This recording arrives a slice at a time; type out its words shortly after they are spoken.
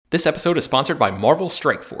This episode is sponsored by Marvel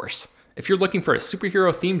Strike Force. If you're looking for a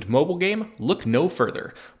superhero-themed mobile game, look no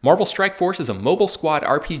further. Marvel Strike Force is a mobile squad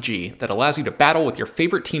RPG that allows you to battle with your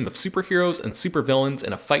favorite team of superheroes and supervillains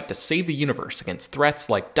in a fight to save the universe against threats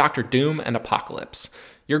like Doctor Doom and Apocalypse.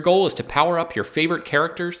 Your goal is to power up your favorite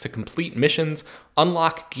characters to complete missions,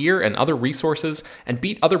 unlock gear and other resources, and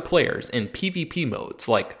beat other players in PvP modes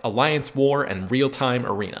like Alliance War and Real-Time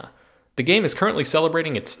Arena. The game is currently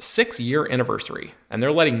celebrating its 6-year anniversary, and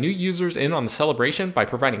they're letting new users in on the celebration by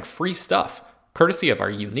providing free stuff, courtesy of our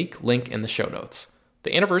unique link in the show notes.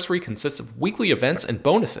 The anniversary consists of weekly events and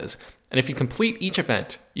bonuses, and if you complete each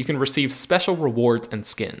event, you can receive special rewards and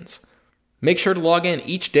skins. Make sure to log in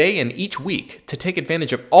each day and each week to take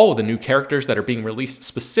advantage of all of the new characters that are being released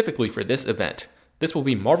specifically for this event. This will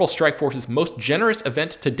be Marvel Strike Force's most generous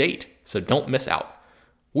event to date, so don't miss out.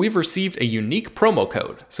 We've received a unique promo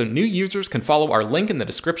code, so new users can follow our link in the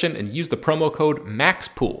description and use the promo code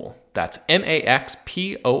MAXPOOL. That's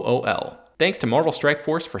MAXPOOL. Thanks to Marvel Strike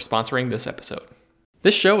Force for sponsoring this episode.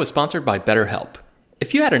 This show is sponsored by BetterHelp.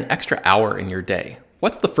 If you had an extra hour in your day,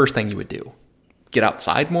 what's the first thing you would do? Get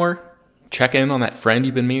outside more? Check in on that friend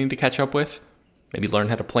you've been meaning to catch up with? Maybe learn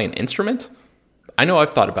how to play an instrument? I know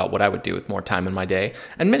I've thought about what I would do with more time in my day,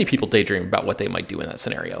 and many people daydream about what they might do in that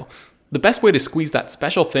scenario. The best way to squeeze that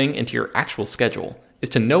special thing into your actual schedule is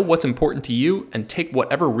to know what's important to you and take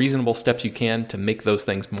whatever reasonable steps you can to make those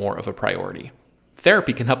things more of a priority.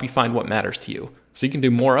 Therapy can help you find what matters to you, so you can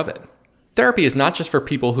do more of it. Therapy is not just for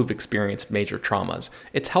people who've experienced major traumas.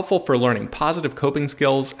 It's helpful for learning positive coping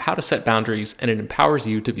skills, how to set boundaries, and it empowers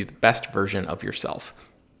you to be the best version of yourself.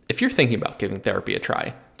 If you're thinking about giving therapy a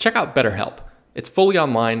try, check out BetterHelp. It's fully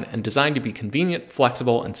online and designed to be convenient,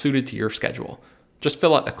 flexible, and suited to your schedule. Just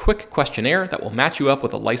fill out a quick questionnaire that will match you up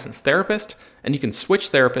with a licensed therapist, and you can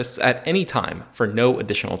switch therapists at any time for no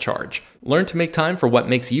additional charge. Learn to make time for what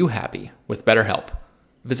makes you happy with BetterHelp.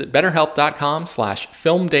 Visit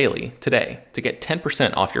betterhelp.com/filmdaily today to get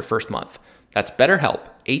 10% off your first month. That's BetterHelp,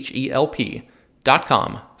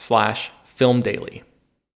 HELP.com/filmdaily.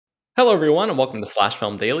 Hello, everyone, and welcome to Slash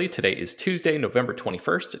Film Daily. Today is Tuesday, November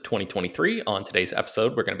 21st, 2023. On today's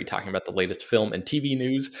episode, we're going to be talking about the latest film and TV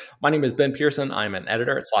news. My name is Ben Pearson. I'm an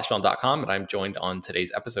editor at slashfilm.com, and I'm joined on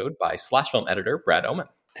today's episode by Slash Film editor Brad Oman.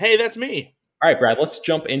 Hey, that's me. All right, Brad, let's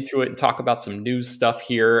jump into it and talk about some news stuff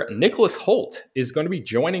here. Nicholas Hoult is going to be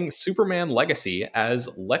joining Superman Legacy as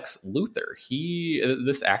Lex Luthor.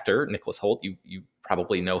 This actor, Nicholas Hoult, you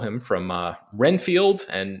probably know him from Renfield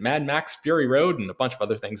and Mad Max Fury Road and a bunch of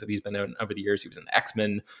other things that he's been in over the years. He was in the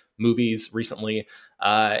X-Men movies recently.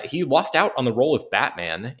 He lost out on the role of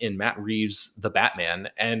Batman in Matt Reeves' The Batman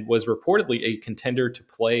and was reportedly a contender to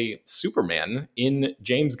play Superman in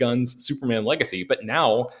James Gunn's Superman Legacy, but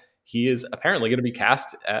now he is apparently going to be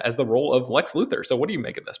cast as the role of Lex Luthor. So what do you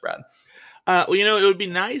make of this, Brad? Well, it would be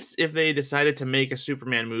nice if they decided to make a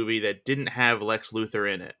Superman movie that didn't have Lex Luthor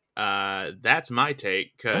in it. That's my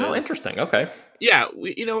take. Oh, interesting. Okay. Yeah,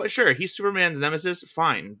 sure, he's Superman's nemesis,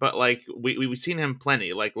 fine, but like we've seen him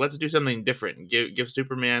plenty. Like, let's do something different. Give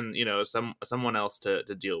Superman, someone else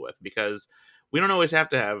to deal with, because we don't always have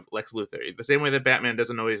to have Lex Luthor. The same way that Batman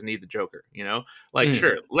doesn't always need the Joker,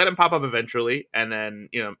 Sure, let him pop up eventually and then,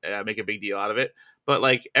 make a big deal out of it. But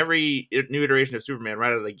like every new iteration of Superman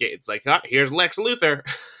right out of the gate, it's like, here's Lex Luthor.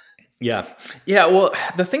 Yeah. Well,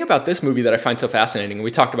 the thing about this movie that I find so fascinating,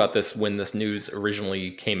 we talked about this when this news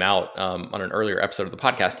originally came out on an earlier episode of the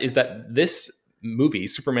podcast, is that this movie,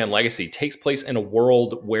 Superman Legacy, takes place in a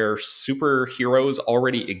world where superheroes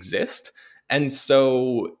already exist. And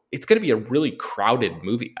so it's going to be a really crowded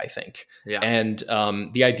movie, I think. Yeah. And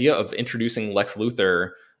the idea of introducing Lex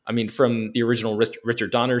Luthor, I mean, from the original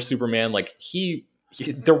Richard Donner's Superman, like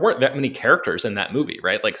there weren't that many characters in that movie,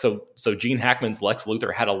 right? Like, so Gene Hackman's Lex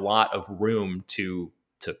Luthor had a lot of room to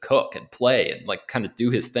cook and play and like kind of do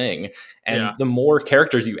his thing. And the more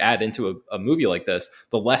characters you add into a movie like this,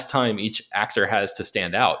 the less time each actor has to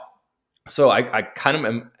stand out. So I kind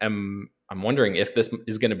of I'm wondering if this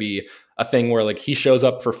is going to be a thing where like he shows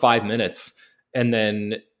up for 5 minutes and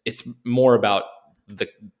then it's more about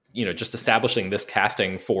just establishing this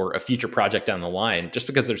casting for a future project down the line, just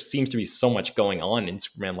because there seems to be so much going on in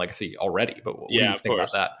Superman Legacy already. But what do you think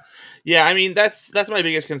about that? Yeah, I mean, that's my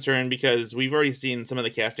biggest concern, because we've already seen some of the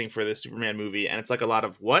casting for this Superman movie, and it's like a lot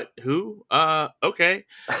of what, who, okay.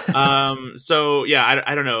 So yeah,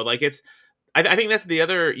 I don't know. Like I think that's the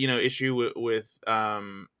other, issue with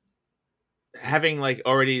having like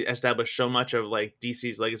already established so much of like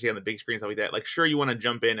DC's legacy on the big screen, stuff like that. Like, sure, you want to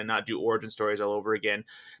jump in and not do origin stories all over again,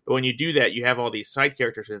 but when you do that, you have all these side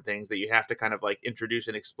characters and things that you have to kind of like introduce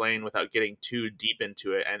and explain without getting too deep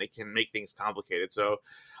into it, and it can make things complicated. So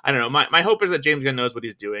I don't know. My hope is that James Gunn knows what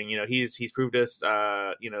he's doing. He's proved us,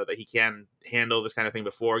 that he can handle this kind of thing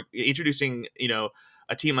before. Introducing,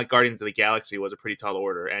 a team like Guardians of the Galaxy was a pretty tall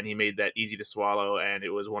order, and he made that easy to swallow, and it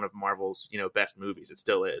was one of Marvel's, best movies. It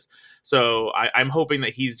still is. So I'm hoping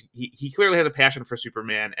that he clearly has a passion for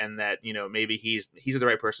Superman, and that, maybe he's the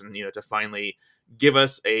right person, to finally give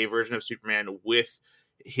us a version of Superman with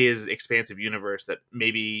his expansive universe that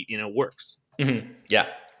maybe, works. Mm-hmm. Yeah,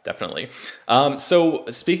 definitely. So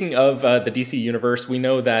speaking of the DC universe, we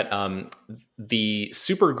know that the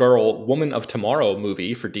Supergirl Woman of Tomorrow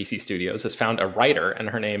movie for DC Studios has found a writer, and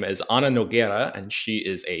her name is Ana Noguera, and she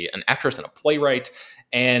is an actress and a playwright.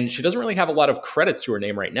 And she doesn't really have a lot of credits to her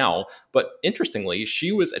name right now, but interestingly,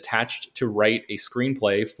 she was attached to write a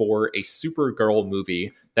screenplay for a Supergirl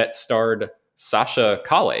movie that starred Sasha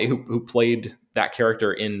Calle, who played that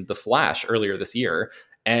character in The Flash earlier this year.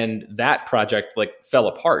 And that project fell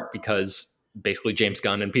apart because basically James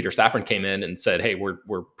Gunn and Peter Safran came in and said, "Hey,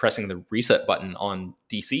 we're pressing the reset button on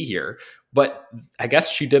DC here." But I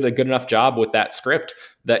guess she did a good enough job with that script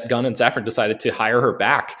that Gunn and Safran decided to hire her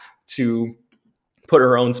back to put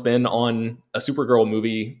her own spin on a Supergirl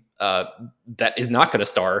movie that is not going to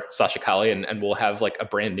star Sasha Calle and will have a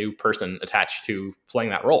brand new person attached to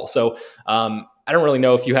playing that role. So I don't really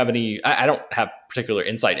know if you have any, I don't have particular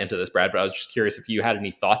insight into this, Brad, but I was just curious if you had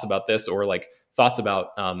any thoughts about this, or thoughts about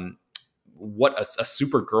what a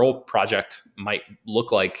Supergirl project might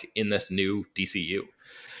look like in this new DCU.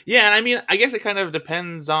 Yeah, and I mean, I guess it kind of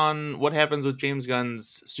depends on what happens with James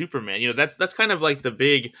Gunn's Superman. That's kind of the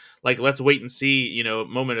big let's wait and see,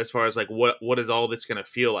 moment as far as what is all this going to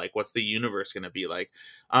feel like? What's the universe going to be like?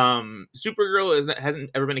 Supergirl hasn't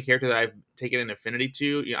ever been a character that I've taken an affinity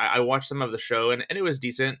to. I watched some of the show and it was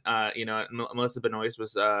decent. Melissa Benoist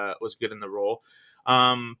was good in the role.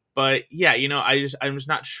 But yeah, I'm just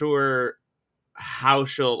not sure how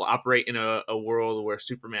she'll operate in a world where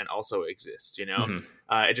Superman also exists. Mm-hmm.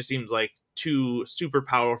 It just seems like two super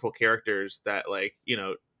powerful characters that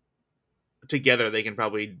together they can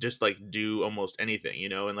probably just do almost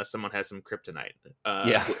anything, unless someone has some kryptonite.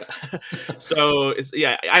 Yeah. So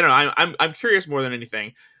I don't know. I'm curious more than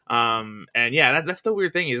anything. And yeah, that's the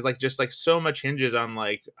weird thing is just so much hinges on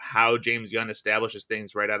how James Gunn establishes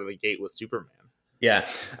things right out of the gate with Superman. Yeah,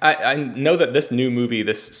 I know that this new movie,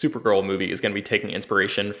 this Supergirl movie, is going to be taking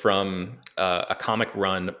inspiration from a comic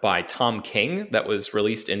run by Tom King that was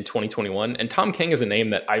released in 2021. And Tom King is a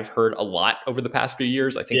name that I've heard a lot over the past few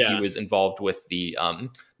years. I think he was involved with the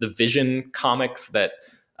Vision comics that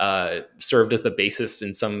served as the basis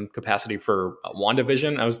in some capacity for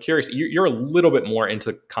WandaVision. I was curious, you're a little bit more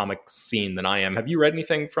into the comic scene than I am. Have you read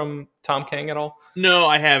anything from Tom King at all? No,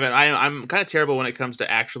 I haven't. I'm kind of terrible when it comes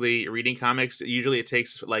to actually reading comics. Usually it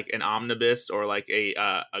takes an omnibus or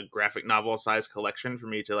a graphic novel size collection for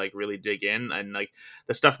me to really dig in. And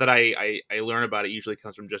the stuff that I learn about it usually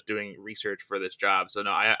comes from just doing research for this job. So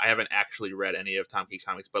no, I haven't actually read any of Tom King's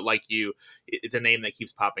comics, but like you, it's a name that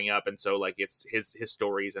keeps popping up. And so it's his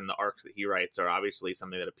stories and the arcs that he writes are obviously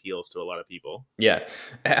something that appeals to a lot of people. Yeah.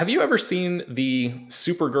 Have you ever seen the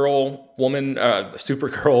Supergirl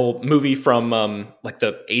movie from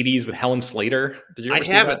the 80s with Helen Slater? Did you ever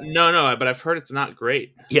see haven't. that? No, but I've heard it's not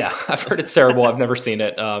great. Yeah, I've heard it's terrible. I've never seen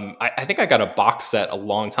it. I think I got a box set a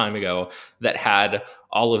long time ago that had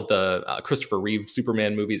all of the Christopher Reeve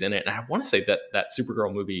Superman movies in it. And I want to say that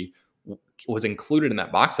Supergirl movie was included in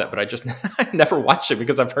that box set, but I never watched it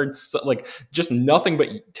because I've heard just nothing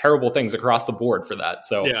but terrible things across the board for that.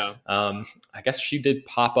 So yeah. I guess she did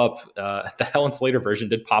pop up. The Helen Slater version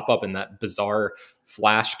did pop up in that bizarre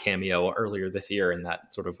Flash cameo earlier this year in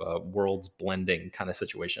that sort of worlds blending kind of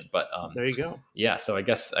situation. But there you go. Yeah, so I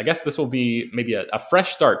guess this will be maybe a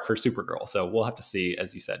fresh start for Supergirl. So we'll have to see,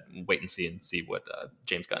 as you said, wait and see what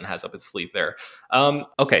James Gunn has up his sleeve there.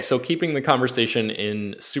 Okay, so keeping the conversation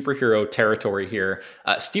in superhero territory here,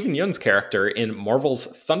 Steven Yeun's character in Marvel's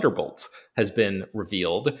Thunderbolts has been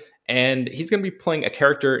revealed, and he's going to be playing a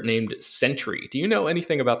character named Sentry. Do you know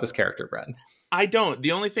anything about this character, Brad? I don't.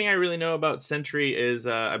 The only thing I really know about Sentry is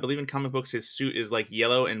I believe in comic books his suit is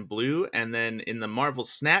yellow and blue, and then in the Marvel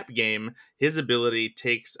Snap game, his ability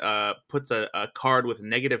puts a card with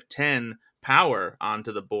 -10 power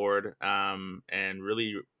onto the board, and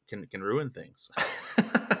really can ruin things.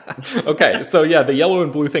 Okay, so yeah, the yellow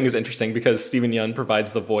and blue thing is interesting because Steven Yeun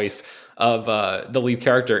provides the voice of the lead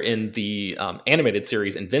character in the animated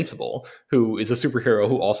series Invincible, who is a superhero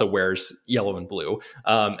who also wears yellow and blue.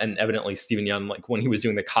 And evidently, Steven Yeun, like when he was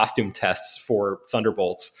doing the costume tests for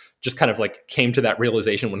Thunderbolts, just kind of like came to that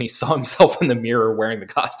realization when he saw himself in the mirror wearing the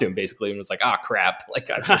costume, basically, and was like, "Ah, crap!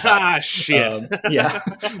 Like I forgot." Shit. Yeah,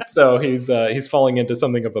 so he's falling into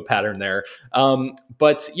something of a pattern there.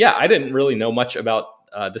 But yeah, I didn't really know much about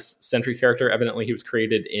this Sentry character. Evidently, he was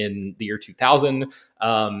created in the year 2000,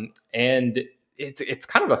 and it's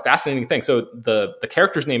kind of a fascinating thing. So the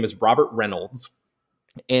character's name is Robert Reynolds,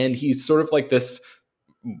 and he's sort of like this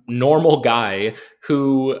normal guy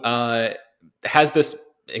who has this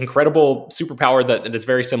incredible superpower that is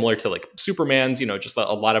very similar to like Superman's, just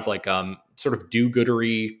a lot of like sort of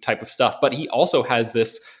do-goodery type of stuff. But he also has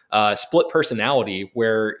this split personality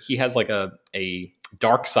where he has like a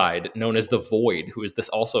dark side known as the Void, who is this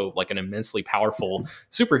also like an immensely powerful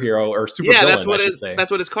superhero or super Yeah, villain, I should say. that's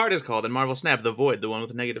what his card is called in Marvel Snap, the Void, the one with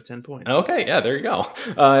a negative 10 points. Okay, yeah, there you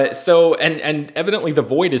go. So, and evidently the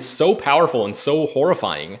Void is so powerful and so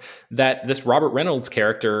horrifying that this Robert Reynolds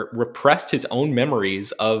character repressed his own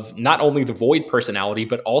memories of not only the Void personality,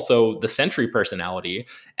 but also the Sentry personality,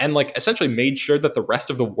 and like essentially made sure that the rest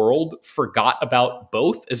of the world forgot about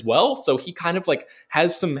both as well. So he kind of like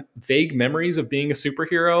has some vague memories of being a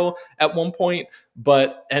superhero at one point,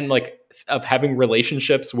 and like of having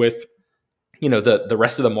relationships with the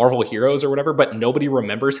rest of the Marvel heroes or whatever, but nobody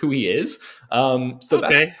remembers who he is. So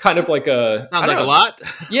Okay. that's kind of like Sounds like a lot.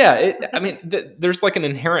 Yeah, there's like an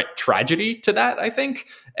inherent tragedy to that, I think.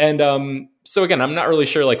 And so again, I'm not really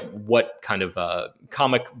sure like what kind of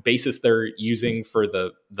comic basis they're using for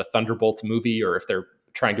the Thunderbolts movie, or if they're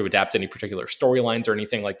trying to adapt any particular storylines or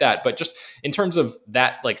anything like that. But just in terms of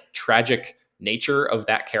that like tragic nature of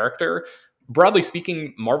that character, broadly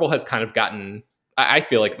speaking, Marvel has kind of gotten, I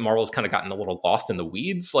feel like Marvel's kind of gotten a little lost in the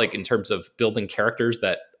weeds, like in terms of building characters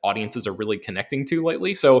that audiences are really connecting to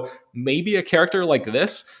lately. So maybe a character like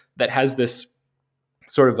this that has this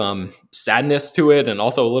sort of sadness to it and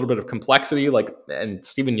also a little bit of complexity, like, and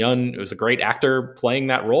Steven Yeun was a great actor playing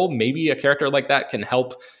that role. Maybe a character like that can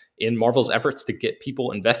help in Marvel's efforts to get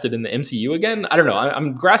people invested in the MCU again. I don't know.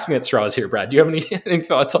 I'm grasping at straws here, Brad. Do you have any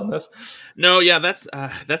thoughts on this? No, yeah, that's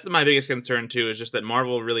my biggest concern too. Is just that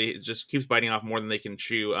Marvel really just keeps biting off more than they can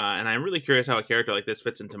chew, and I'm really curious how a character like this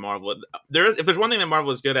fits into Marvel. If there's one thing that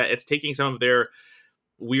Marvel is good at, it's taking some of their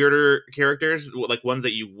weirder characters, like ones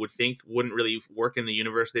that you would think wouldn't really work in the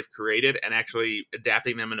universe they've created, and actually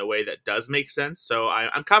adapting them in a way that does make sense. So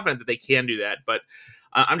I'm confident that they can do that, but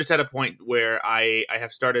I'm just at a point where I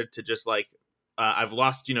have started to just like I've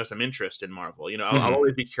lost some interest in Marvel. I'll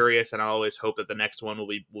always be curious, and I'll always hope that the next one will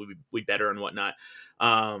be better and whatnot.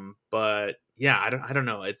 But yeah, I don't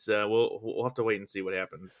know. It's we'll have to wait and see what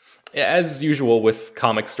happens. As usual with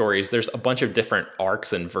comic stories, there's a bunch of different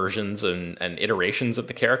arcs and versions and iterations of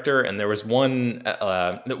the character. And there was one,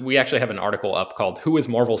 we actually have an article up called "Who is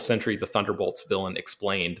Marvel's Sentry, the Thunderbolts Villain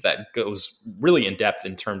Explained," that goes really in depth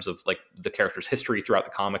in terms of like the character's history throughout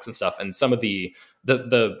the comics and stuff. And some of the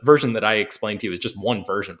version that I explained to you is just one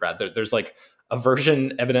version, Brad. There's like a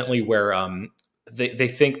version evidently where they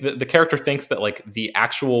think that the character thinks that like the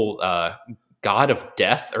actual god of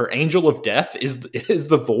death or angel of death is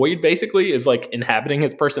the Void, basically, is like inhabiting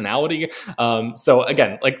his personality. So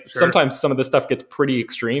again, like Sure. Sometimes some of this stuff gets pretty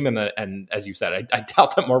extreme, and as you said, I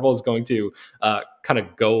doubt that Marvel is going to kind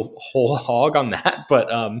of go whole hog on that,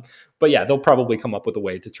 but yeah, they'll probably come up with a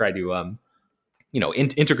way to try to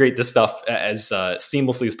integrate this stuff as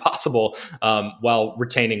seamlessly as possible, while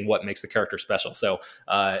retaining what makes the character special. So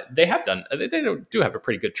they do have a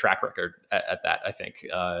pretty good track record at that, I think.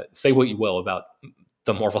 Say what you will about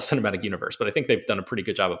the Marvel Cinematic Universe, but I think they've done a pretty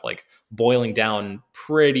good job of like boiling down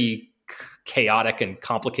pretty chaotic and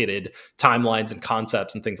complicated timelines and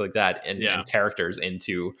concepts and things like that, and characters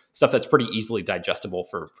into stuff that's pretty easily digestible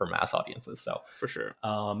for mass audiences. So for sure.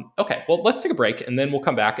 Okay, well, let's take a break, and then we'll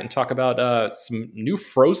come back and talk about some new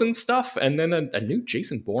Frozen stuff, and then a new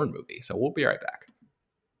Jason Bourne movie. So we'll be right back.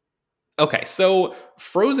 Okay, so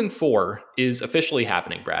Frozen 4 is officially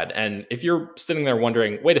happening, Brad. And if you're sitting there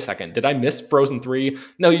wondering, wait a second, did I miss Frozen 3?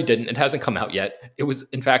 No, you didn't. It hasn't come out yet. It was,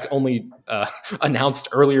 in fact, only announced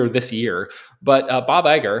earlier this year. But Bob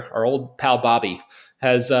Iger, our old pal Bobby,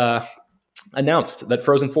 has announced that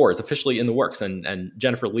Frozen 4 is officially in the works. And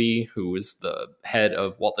Jennifer Lee, who is the head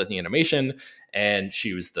of Walt Disney Animation, and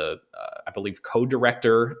she was the, I believe,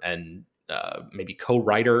 co-director and maybe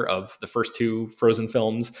co-writer of the first two Frozen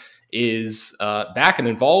films, is back and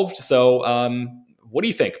involved. So what do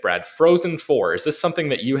you think, Brad? Frozen 4, is this something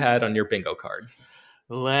that you had on your bingo card?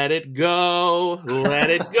 Let it go, let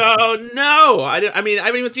it go. No, I mean, I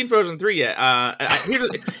haven't even seen Frozen 3 yet. Here's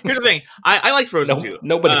the thing. I liked Frozen 2.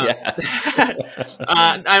 Nobody has.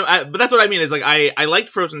 But that's what I mean is like I liked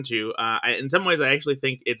Frozen 2. In some ways, I actually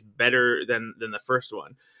think it's better than the first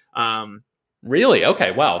one. Really?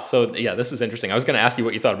 Okay. Wow. So yeah, this is interesting. I was going to ask you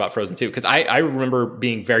what you thought about Frozen 2 because I remember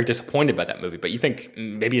being very disappointed by that movie. But you think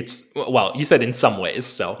maybe it's well, you said in some ways.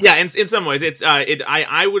 So yeah, in some ways, it's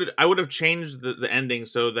I would have changed the ending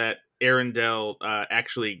so that Arendelle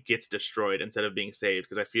actually gets destroyed instead of being saved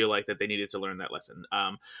because I feel like that they needed to learn that lesson.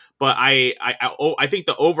 But I think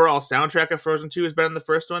the overall soundtrack of Frozen 2 is better than the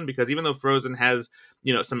first one because even though Frozen has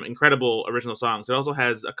some incredible original songs, it also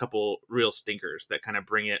has a couple real stinkers that kind of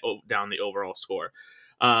bring it down the overall score.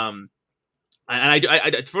 And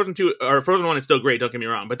I Frozen 2 or Frozen 1 is still great, don't get me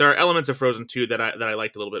wrong, but there are elements of Frozen 2 that I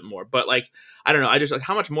liked a little bit more. But like I don't know, I just like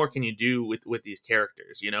how much more can you do with these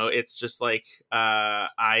characters? It's just like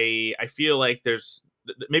I feel like there's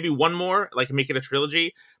maybe one more, like make it a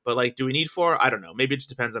trilogy, but like do we need four? I don't know. Maybe it just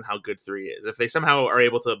depends on how good 3 is. If they somehow are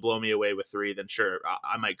able to blow me away with 3, then sure,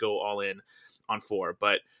 I might go all in on 4.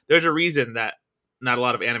 But there's a reason that not a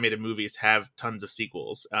lot of animated movies have tons of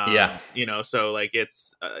sequels. yeah. So like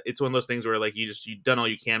it's one of those things where like you've done all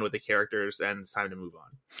you can with the characters and it's time to move on.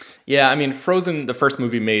 Yeah, I mean, Frozen, the first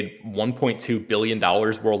movie made $1.2 billion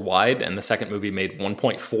worldwide, and the second movie made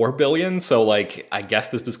 $1.4 billion. So, like, I guess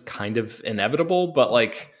this was kind of inevitable, but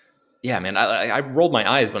like, yeah, man, I rolled my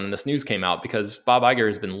eyes when this news came out because Bob Iger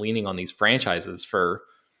has been leaning on these franchises for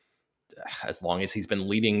as long as he's been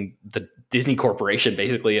leading the Disney Corporation,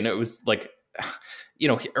 basically. And it was like,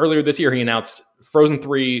 earlier this year he announced Frozen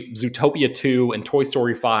 3, Zootopia 2, and Toy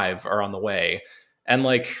Story 5 are on the way. And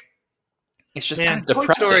like, it's just kind of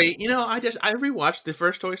depressing. Toy Story, I rewatched the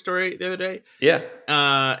first Toy Story the other day. Yeah.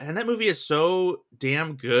 And that movie is so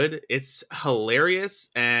damn good. It's hilarious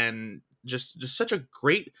and just such a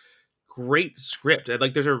great script.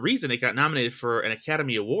 Like there's a reason it got nominated for an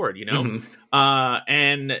Academy Award, Mm-hmm.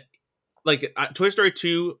 And like Toy Story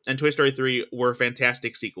 2 and Toy Story 3 were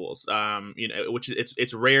fantastic sequels. Which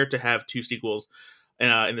it's rare to have 2 sequels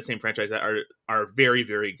in the same franchise that are very,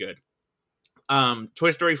 very good.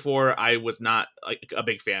 Toy Story 4 I was not like a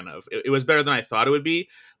big fan of. It was better than I thought it would be,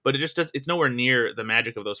 but it's nowhere near the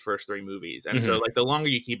magic of those first 3 movies. And so like the longer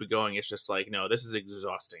you keep it going, it's just like, no, this is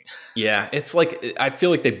exhausting. Yeah, it's like I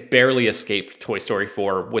feel like they barely escaped Toy Story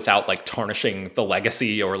 4 without like tarnishing the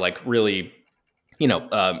legacy or like really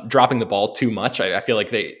dropping the ball too much. I feel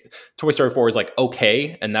like Toy Story 4 is like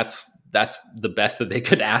okay, and that's the best that they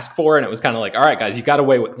could ask for. And it was kind of like, all right, guys, you got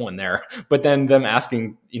away with one there. But then them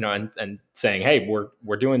asking, and saying, hey,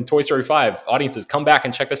 we're doing Toy Story 5. Audiences, come back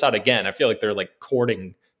and check this out again. I feel like they're like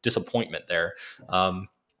courting disappointment there.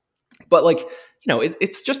 But like,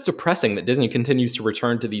 it's just depressing that Disney continues to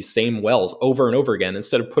return to these same wells over and over again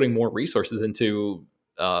instead of putting more resources into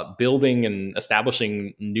building and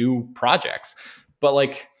establishing new projects. But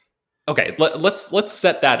like, okay, let's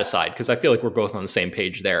set that aside because I feel like we're both on the same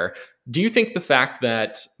page there. Do you think the fact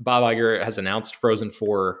that Bob Iger has announced Frozen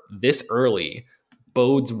 4 this early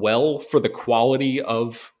bodes well for the quality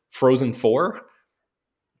of Frozen 4?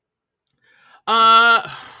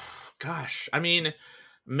 Gosh, I mean,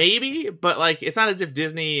 maybe, but like it's not as if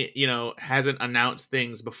Disney, hasn't announced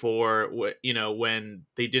things before, when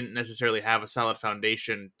they didn't necessarily have a solid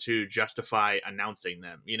foundation to justify announcing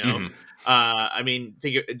them. I mean,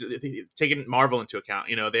 taking Marvel into account,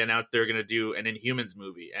 they announced they're going to do an Inhumans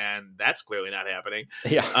movie, and that's clearly not happening.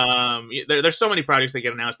 Yeah. There's so many projects that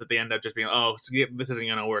get announced that they end up just being, oh, this isn't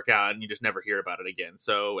going to work out, and you just never hear about it again.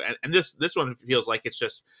 So, and this one feels like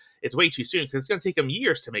it's way too soon because it's going to take them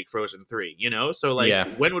years to make Frozen 3, So like,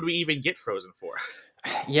 when would we even get Frozen 4?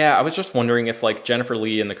 Yeah, I was just wondering if like Jennifer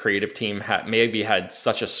Lee and the creative team maybe had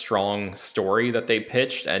such a strong story that they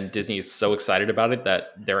pitched and Disney is so excited about it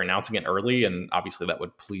that they're announcing it early, and obviously that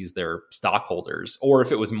would please their stockholders. Or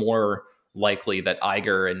if it was more likely that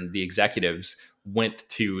Iger and the executives went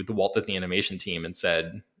to the Walt Disney Animation team and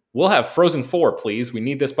said, we'll have Frozen 4, please. We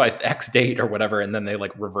need this by X date or whatever. And then they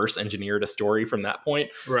like reverse engineered a story from that point.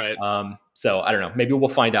 Right. So I don't know. Maybe we'll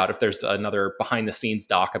find out if there's another behind the scenes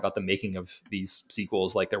doc about the making of these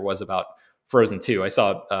sequels like there was about Frozen 2. I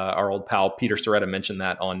saw our old pal Peter Soretta mention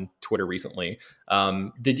that on Twitter recently.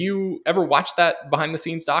 Did you ever watch that behind the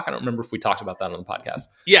scenes doc? I don't remember if we talked about that on the podcast.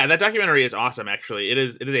 Yeah, that documentary is awesome. Actually, it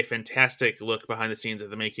is a fantastic look behind the scenes of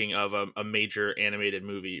the making of a major animated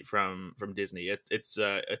movie from Disney. It's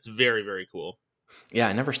very, very cool. Yeah,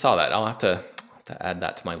 I never saw that. I'll have to to add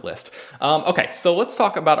that to my list. Okay, so let's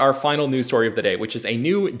talk about our final news story of the day, which is a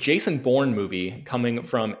new Jason Bourne movie coming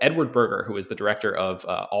from Edward Berger, who is the director of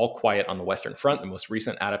All Quiet on the Western Front, the most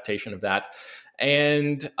recent adaptation of that.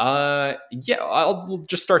 And yeah, I'll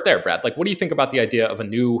just start there, Brad. Like, what do you think about the idea of a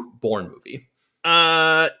new Bourne movie?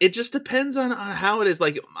 It just depends on how it is.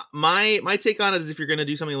 Like my take on it is if you're gonna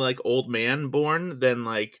do something like Old Man Born, then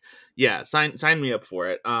like yeah, sign me up for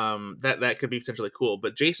it. That could be potentially cool.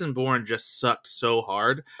 But Jason Bourne just sucked so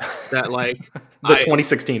hard that like The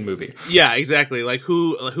 2016 movie. yeah, exactly. Like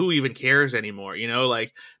who even cares anymore? You know,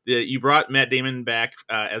 like you brought Matt Damon back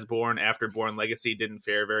as Bourne after Bourne Legacy didn't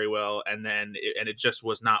fare very well, and then it just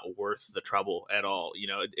was not worth the trouble at all. You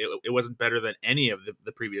know, it wasn't better than any of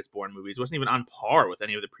the previous Bourne movies. It wasn't even on par with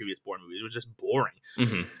any of the previous Bourne movies. It was just boring.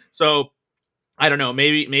 Mm-hmm. So I don't know.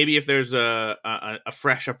 Maybe if there's a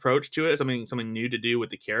fresh approach to it, something new to do with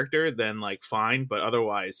the character, then like fine. But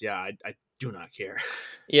otherwise, yeah, I do not care.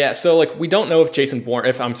 Yeah, so like we don't know if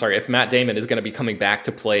if Matt Damon is going to be coming back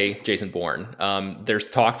to play Jason Bourne. There's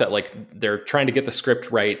talk that like they're trying to get the script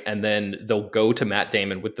right, and then they'll go to Matt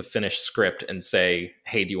Damon with the finished script and say,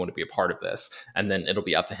 "Hey, do you want to be a part of this?" And then it'll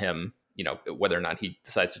be up to him, you know, whether or not he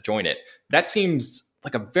decides to join it. That seems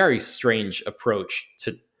like a very strange approach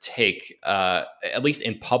to take, at least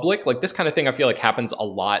in public. Like this kind of thing, I feel like happens a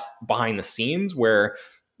lot behind the scenes where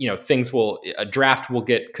you know a draft will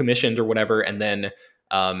get commissioned or whatever, and then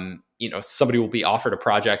you know, somebody will be offered a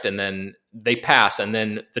project and then they pass, and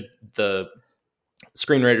then the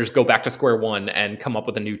screenwriters go back to square one and come up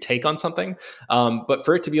with a new take on something. But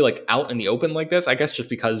for it to be like out in the open like this, I guess just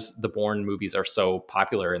because the Bourne movies are so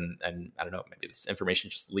popular and I don't know, maybe this information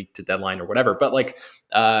just leaked to Deadline or whatever, but like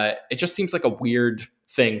it just seems like a weird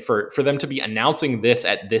thing for them to be announcing this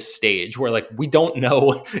at this stage where like we don't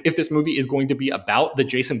know if this movie is going to be about the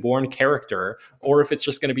Jason Bourne character or if it's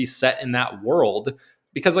just going to be set in that world,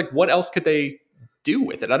 because like what else could they do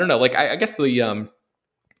with it? I don't know. Like I guess the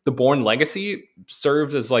Bourne Legacy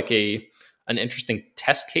serves as like an interesting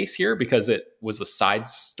test case here because it was a side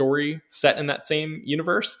story set in that same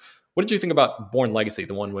universe. What did you think about Bourne Legacy,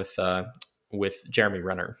 the one with Jeremy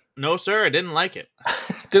Renner? No, sir, I didn't like it.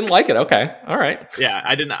 Didn't like it. Okay, all right. Yeah,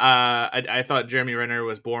 I didn't. I thought Jeremy Renner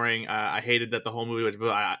was boring. I hated that the whole movie was.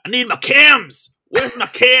 I need my cams. Where's my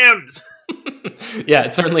cams? Yeah,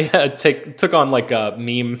 it certainly took on like a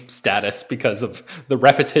meme status because of the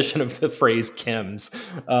repetition of the phrase chems.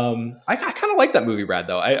 I kind of like that movie, Brad,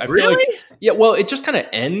 though. I really? feel like, yeah, well, it just kind of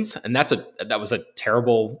ends, and that was a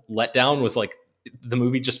terrible letdown. Was like the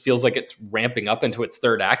movie just feels like it's ramping up into its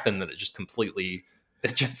third act, and then it just cuts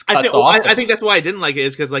off. I think that's why I didn't like it,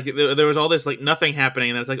 is because like there was all this like nothing happening,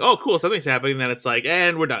 and then it's like, oh cool, something's happening, and then it's like,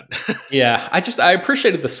 and we're done. Yeah, I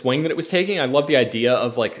appreciated the swing that it was taking. I love the idea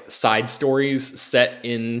of like side stories set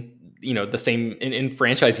in, you know, the same in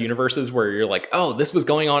franchise universes where you're like, oh, this was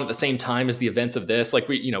going on at the same time as the events of this. Like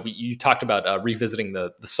you talked about revisiting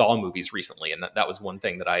the Saw movies recently, and that was one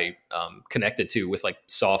thing that I connected to with like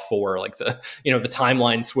Saw 4, like the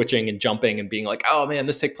timeline switching and jumping and being like, oh man,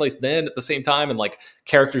 this takes place then at the same time, and like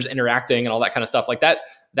characters interacting and all that kind of stuff. Like that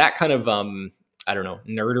kind of I don't know,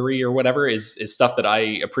 nerdery or whatever is stuff that I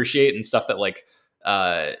appreciate, and stuff that like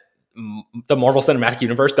the Marvel Cinematic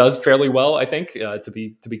Universe does fairly well, I think, to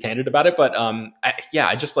be candid about it. But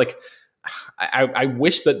I just like I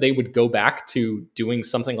wish that they would go back to doing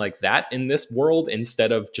something like that in this world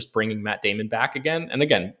instead of just bringing Matt Damon back again. And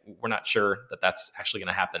again, we're not sure that that's actually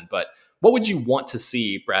going to happen. But what would you want to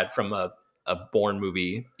see, Brad, from a Bourne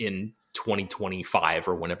movie in 2025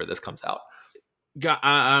 or whenever this comes out?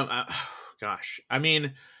 Gosh, I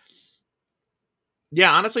mean,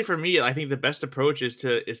 yeah, honestly, for me, I think the best approach is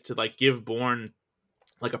to like give Bourne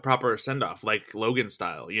like a proper send off, like Logan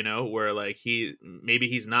style, you know, where like he's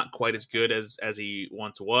not quite as good as he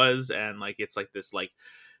once was, and like it's like this like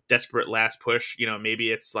desperate last push, you know,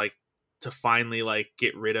 maybe it's like to finally like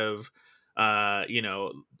get rid of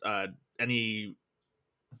any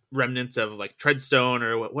remnants of like Treadstone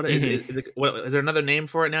or what Mm-hmm. is there another name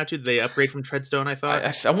for it now too? Did they upgrade from Treadstone? I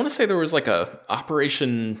thought I want to say there was like a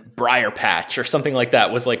Operation Briar Patch or something like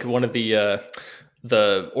that was like one of the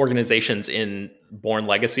organizations in Bourne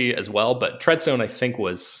Legacy as well. But Treadstone, I think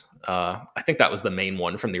that was the main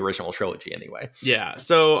one from the original trilogy anyway. Yeah.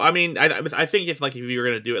 So I mean, I think if you were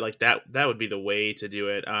gonna do it like that, that would be the way to do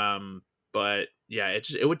it. But yeah,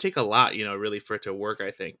 it would take a lot, you know, really for it to work,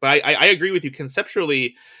 I think. But I agree with you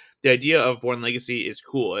conceptually. The idea of Bourne Legacy is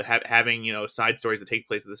cool, having, you know, side stories that take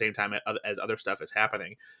place at the same time as other stuff is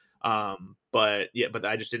happening. But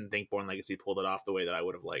I just didn't think Bourne Legacy pulled it off the way that I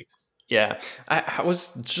would have liked. Yeah, I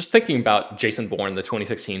was just thinking about Jason Bourne, the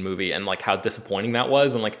 2016 movie, and like how disappointing that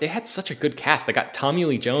was. And like they had such a good cast. They got Tommy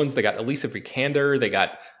Lee Jones, they got Alicia Vikander, they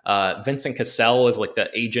got Vincent Cassell as like the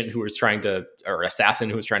agent who was trying to, or assassin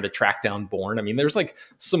who was trying to track down Bourne. I mean, there's like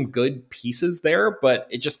some good pieces there, but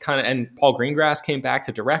it just kind of, and Paul Greengrass came back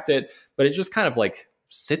to direct it, but it just kind of like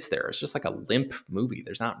sits there. It's just like a limp movie.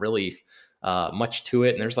 There's not really much to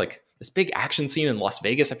it, and there's like this big action scene in Las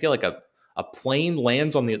Vegas. I feel like a plane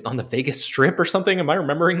lands on the Vegas Strip or something. Am I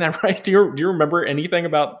remembering that right? Do you remember anything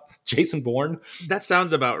about Jason Bourne? That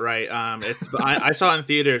sounds about right. I saw it in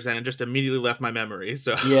theaters and it just immediately left my memory.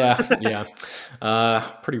 So Yeah.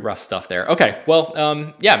 Pretty rough stuff there. Okay,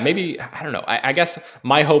 well, yeah, maybe I don't know. I guess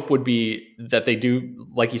my hope would be that they do,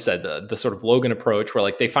 like you said, the sort of Logan approach, where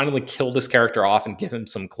like they finally kill this character off and give him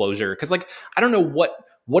some closure. Because like I don't know what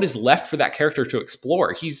is left for that character to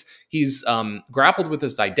explore. He's grappled with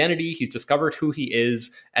his identity. He's discovered who he is,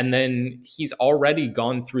 and then he's already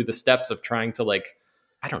gone through the steps of trying to like,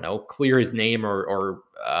 I don't know, clear his name or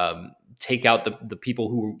take out the people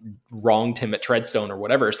who wronged him at Treadstone or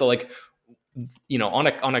whatever. So like, you know, on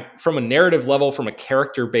a from a narrative level, from a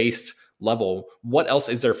character based level, what else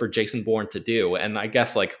is there for Jason Bourne to do? And I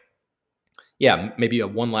guess like, yeah, maybe a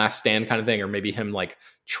one last stand kind of thing, or maybe him like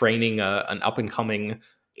training an up and coming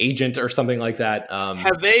agent or something like that.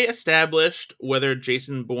 have they established whether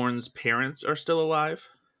Jason Bourne's parents are still alive?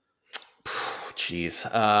 Jeez,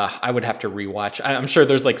 I would have to rewatch. I'm sure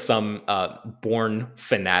there's like some Bourne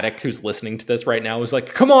fanatic who's listening to this right now who's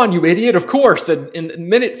like, "Come on, you idiot! Of course." And in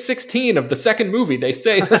minute 16 of the second movie, they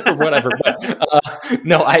say or whatever. But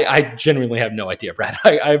no, I genuinely have no idea, Brad.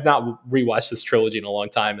 I have not rewatched this trilogy in a long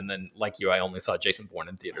time, and then like you, I only saw Jason Bourne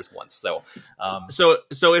in theaters once. So,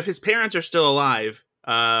 so if his parents are still alive,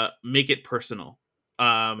 make it personal.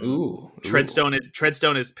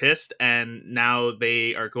 Treadstone is pissed, and now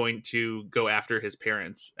they are going to go after his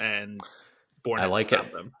parents, and Bourne has to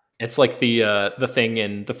stop them. It's like the thing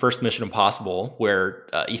in the first Mission Impossible where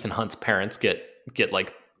Ethan Hunt's parents get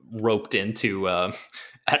like roped into I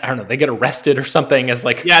don't know, they get arrested or something as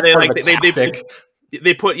like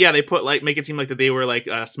they put like make it seem like that they were like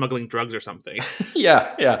smuggling drugs or something.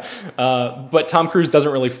 yeah. But Tom Cruise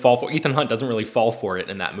doesn't really fall for Ethan Hunt doesn't really fall for it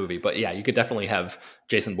in that movie. But yeah, you could definitely have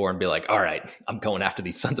Jason Bourne be like, all right, I'm going after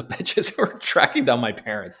these sons of bitches who are tracking down my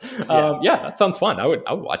parents. Yeah, that sounds fun. I would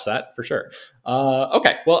watch that for sure.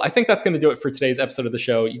 Okay, well, I think that's going to do it for today's episode of the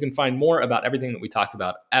show. You can find more about everything that we talked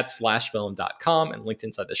about at slashfilm.com and linked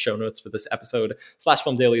inside the show notes for this episode. Slash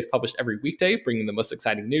Film Daily is published every weekday, bringing the most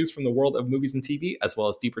exciting news from the world of movies and TV, as well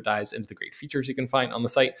as deeper dives into the great features you can find on the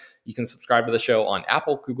site. You can subscribe to the show on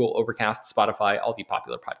Apple, Google, Overcast, Spotify, all the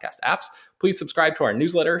popular podcast apps. Please subscribe to our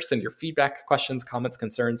newsletter, send your feedback, questions, comments,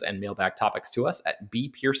 concerns, and mailbag topics to us at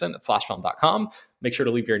bpearson@slashfilm.com. Make sure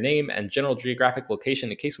to leave your name and general geographic location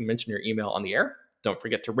in case we mention your email on the air. Don't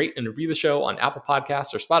forget to rate and review the show on Apple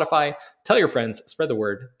Podcasts or Spotify. Tell your friends, spread the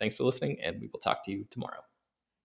word. Thanks for listening, and we will talk to you tomorrow.